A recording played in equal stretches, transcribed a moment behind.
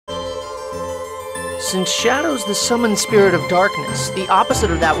Since Shadow's the summoned spirit of darkness, the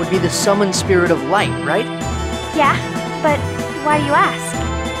opposite of that would be the summoned spirit of light, right? Yeah, but why do you ask?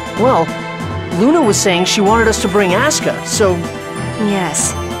 Well, Luna was saying she wanted us to bring Asuka, so...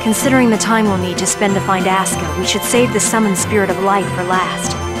 Yes. Considering the time we'll need to spend to find Asuka, we should save the summoned spirit of light for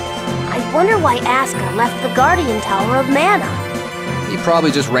last. I wonder why Asuka left the Guardian Tower of Mana. He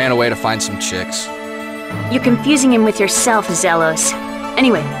probably just ran away to find some chicks. You're confusing him with yourself, Zelos.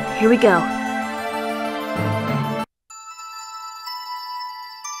 Anyway, here we go.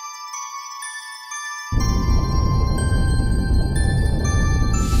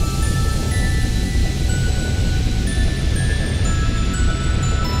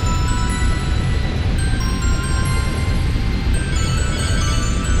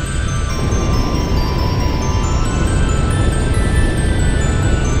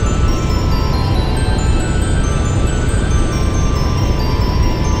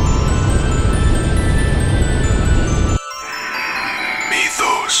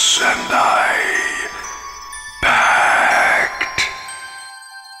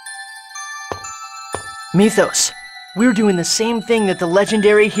 Mythos, we're doing the same thing that the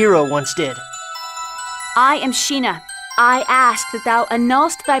legendary hero once did. I am Sheena. I ask that thou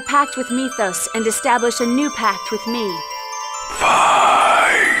annulst thy pact with Mythos and establish a new pact with me.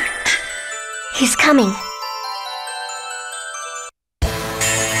 Fight! He's coming.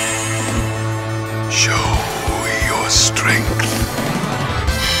 Show your strength.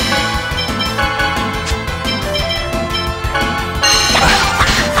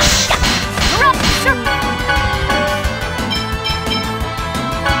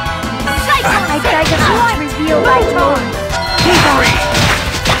 I beg of you to reveal my tone. Wolverine!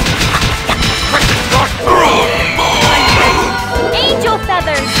 Angel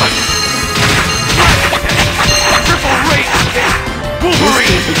feathers! Triple rage kick!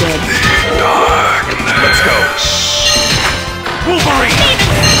 Wolverine! Darkness! Let's go! Wolverine!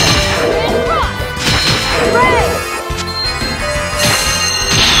 Ray!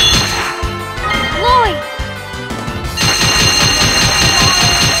 Lloyd!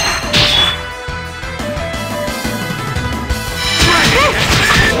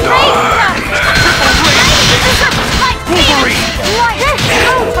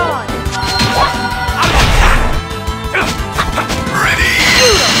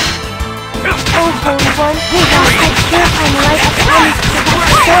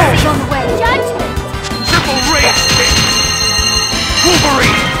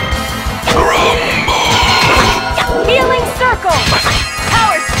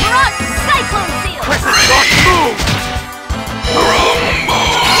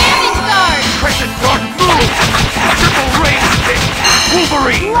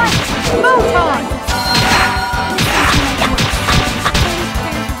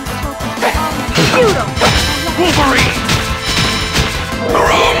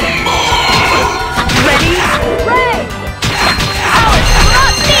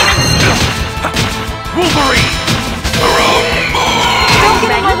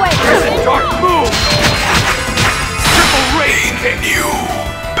 New